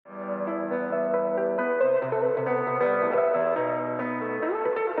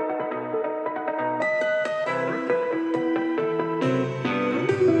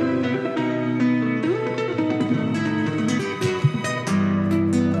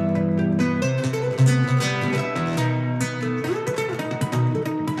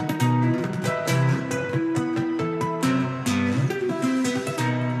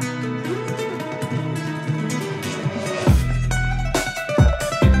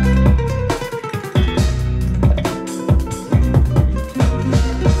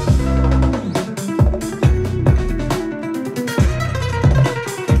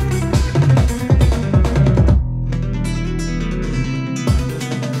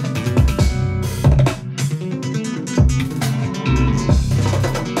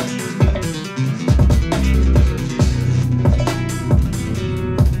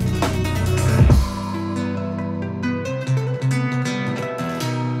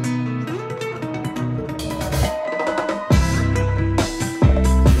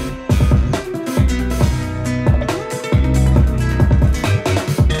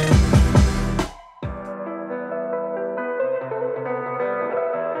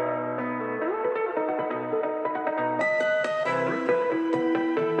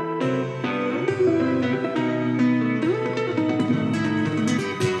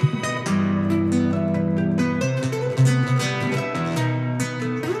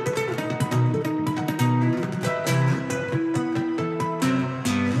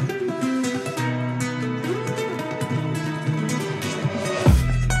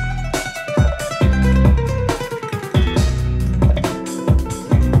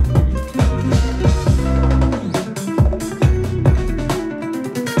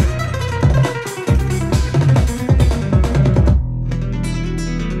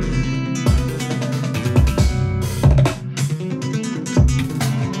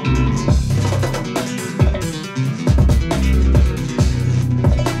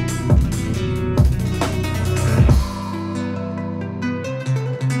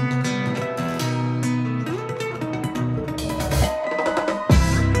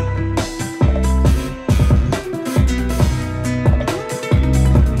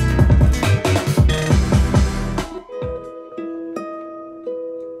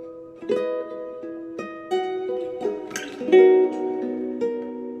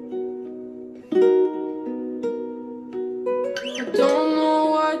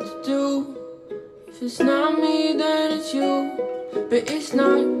If it's not me, then it's you, but it's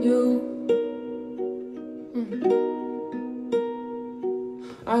not you.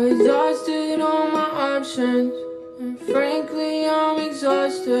 I've exhausted all my options, and frankly I'm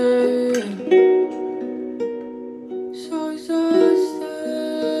exhausted. So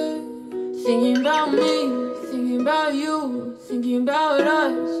exhausted. Thinking about me, thinking about you, thinking about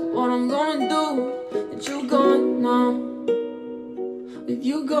us. What I'm gonna do, that you gone now. With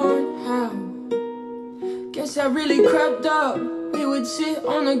you gone, how? Guess I really crept up. We would sit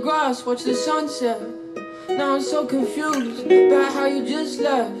on the grass, watch the sunset. Now I'm so confused about how you just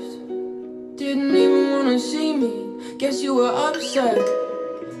left. Didn't even wanna see me, guess you were upset.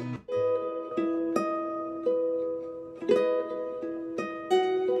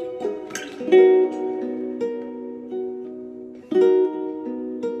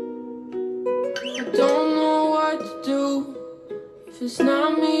 I don't know what to do. If it's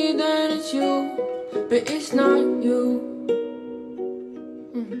not me, then it's you, but it's not you.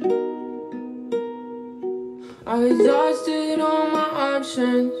 I've exhausted all my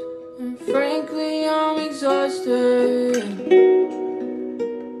options, and frankly I'm exhausted.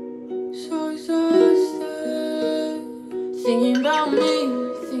 So exhausted. Thinking about me,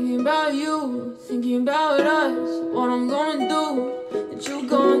 thinking about you, thinking about us. What I'm gonna do, that you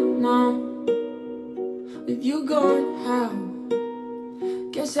gone now. With you gone, how?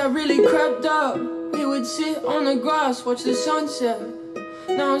 Guess I really crept up. We would sit on the grass, watch the sunset.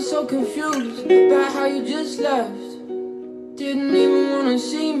 Now I'm so confused about how you just left. Didn't even wanna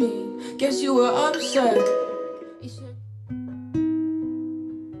see me, guess you were upset.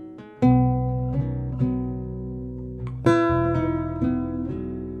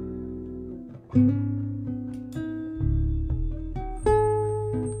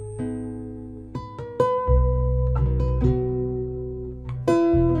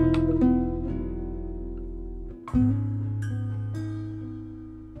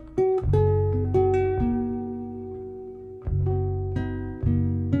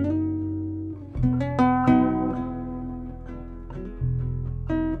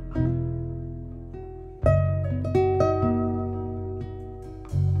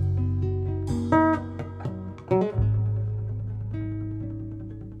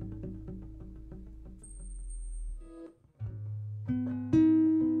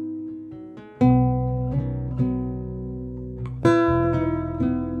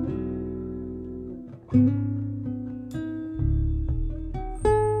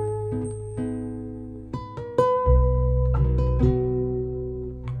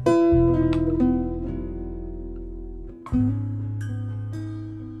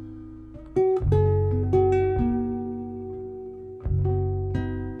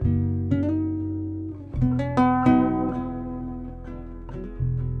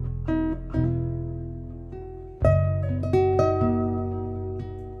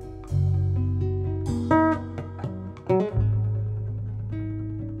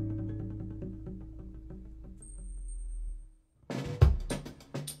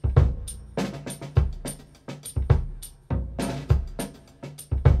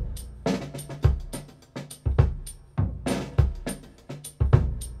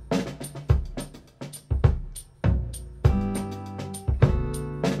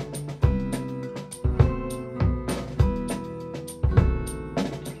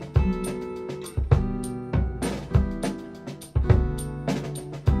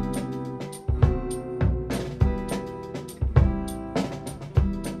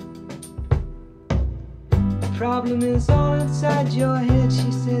 Problem is all inside your head,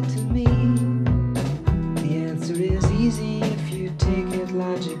 she said to me. The answer is easy if you take it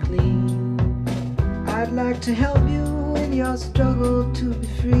logically. I'd like to help you in your struggle to be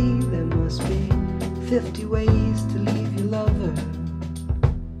free. There must be 50 ways to leave your lover.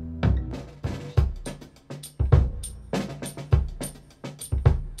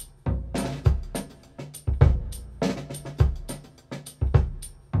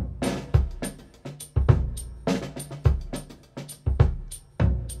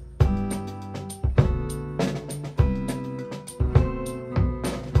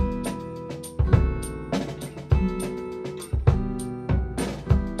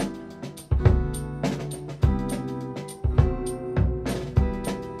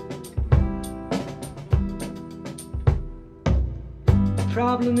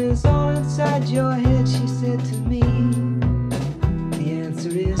 Problem is all inside your head, she said to me. The answer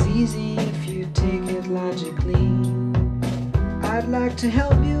is easy if you take it logically. I'd like to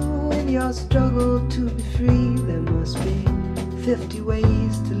help you in your struggle to be free. There must be 50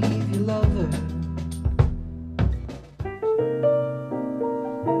 ways to leave your lover.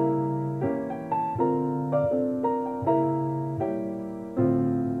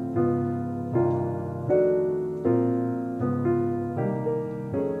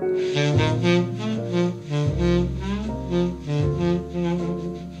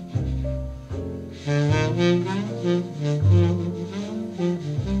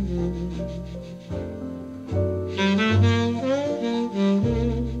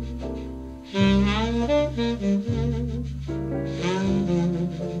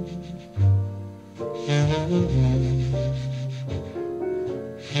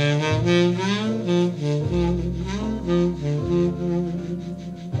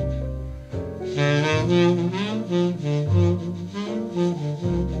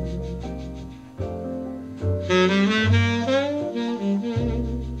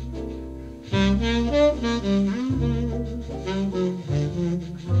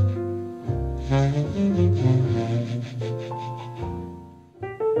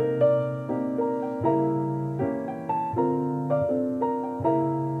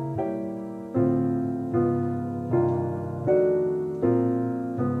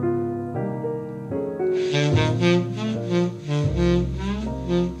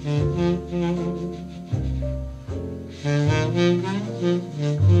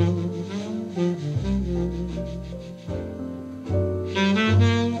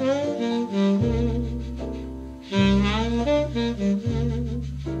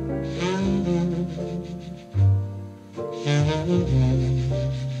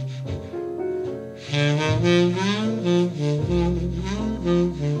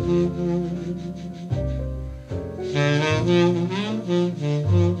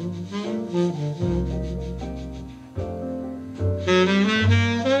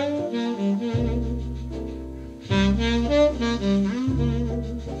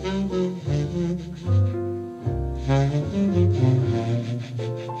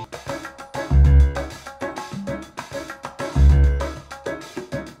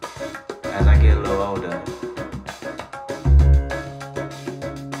 As I get a little older,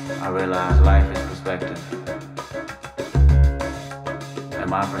 I realize life is perspective. And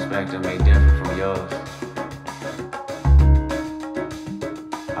my perspective may differ from yours.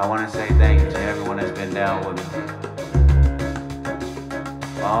 I want to say thank you to everyone that's been down with me.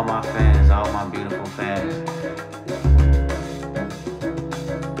 All my fans, all my beautiful fans.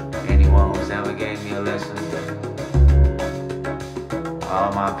 Anyone who's ever gave me a listen.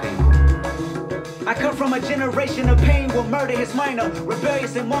 All my people. I come from a generation of pain where murder is minor.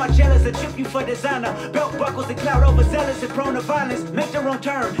 Rebellious and more jealous, a trip you for designer. Belt buckles and cloud overzealous and prone to violence. Make their own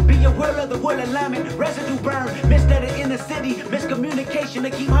turn, be aware of the will alignment. Residue burn, misstudied in the city. Miscommunication to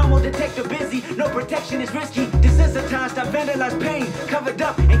keep homo detector busy. No protection is risky. Desensitized, I vandalize pain. Covered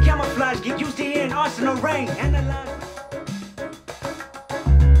up and camouflage, get used to hearing arsenal rain. Analyze.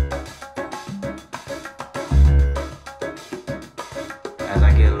 As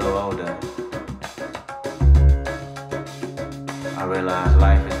I get a little older, I realize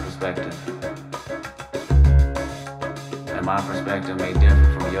life is perspective. And my perspective may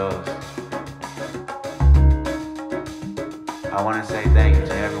differ from yours. I want to say thank you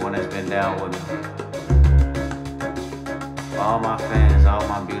to everyone that's been down with me. All my fans, all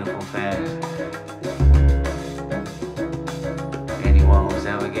my beautiful fans. Anyone who's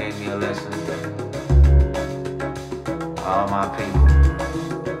ever gave me a listen. All my people.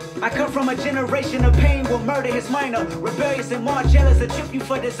 I come from a generation of pain where murder is minor. Rebellious and more jealous, a trip you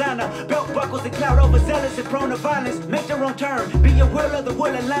for designer. Belt buckles and cloud overzealous and prone to violence. Make their own turn, be aware of the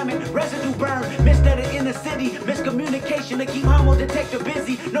will alignment. Residue burn, misstudied in the city. Miscommunication to keep homo detector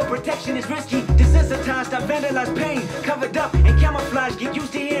busy. No protection is risky. Desensitized, I vandalize pain. Covered up and camouflage, get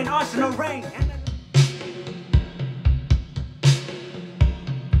used to hearing arsenal rain.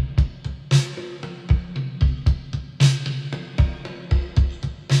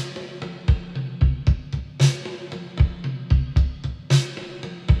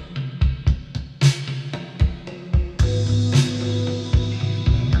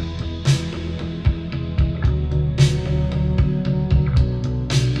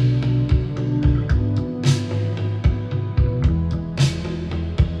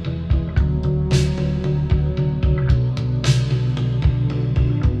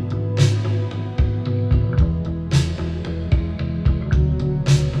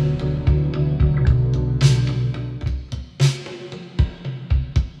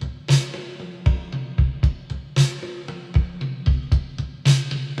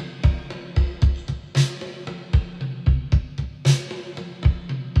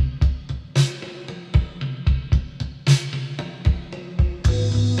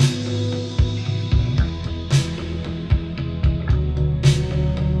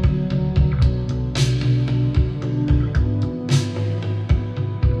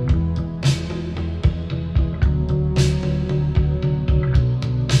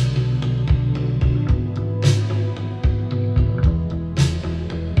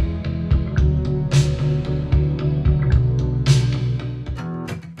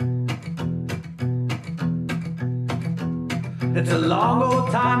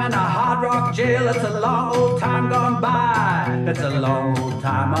 time in a hard rock jail. It's a long old time gone by. It's a long old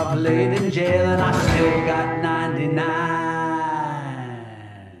time I've laid in jail, and I still got 99.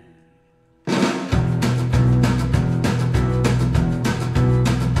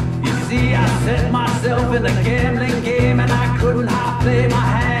 See, I set myself in a gambling game, and I couldn't half play my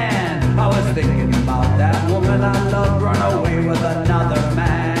hand. I was thinking about that woman I loved, run away with another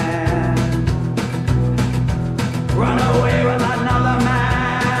man. Run away with another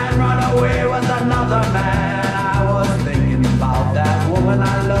man, run away with another man. I was thinking about that woman I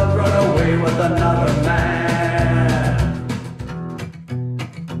loved, run away with another man.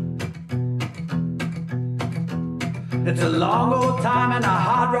 It's a long old time in a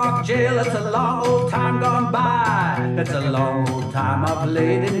hard rock jail. It's a long old time gone by. It's a long old time I've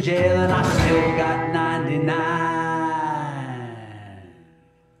laid in jail, and I still got 99.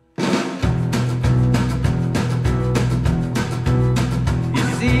 You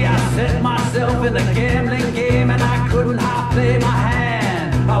see, I set myself in a gambling game, and I couldn't half play my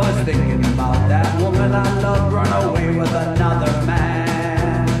hand. I was thinking about that woman I loved, run away with another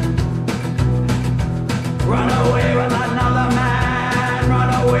man. Run away with another man, run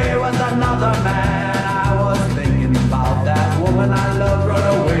away with another man. I was thinking about that woman I loved, run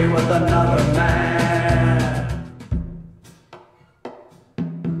away with another man.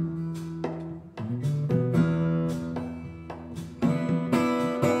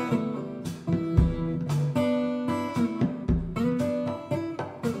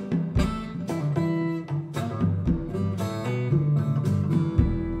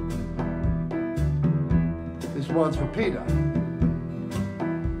 This one's for Peter.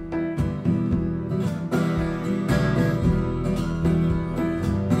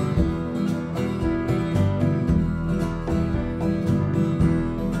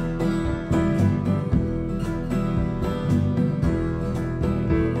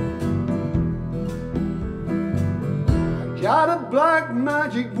 Got a black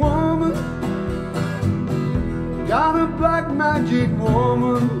magic woman. Got a black magic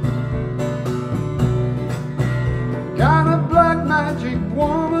woman. Got a black magic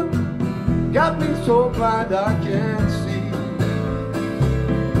woman. Got me so blind I can't see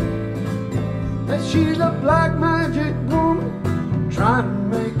that she's a black magic woman trying to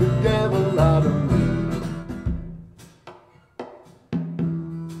make the devil out of me.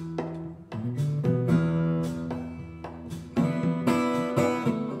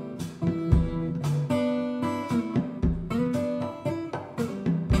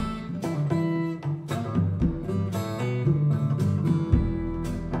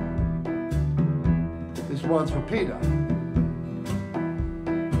 This one's for Peter.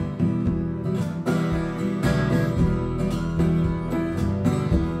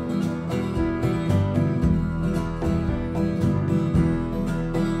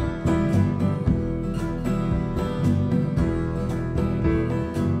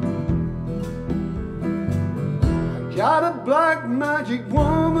 Got a black magic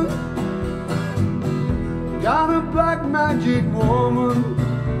woman. Got a black magic woman.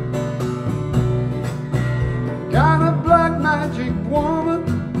 Got a black magic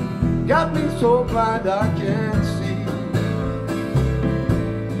woman. Got me so blind I can't see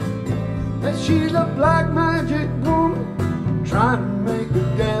that she's a black magic woman trying to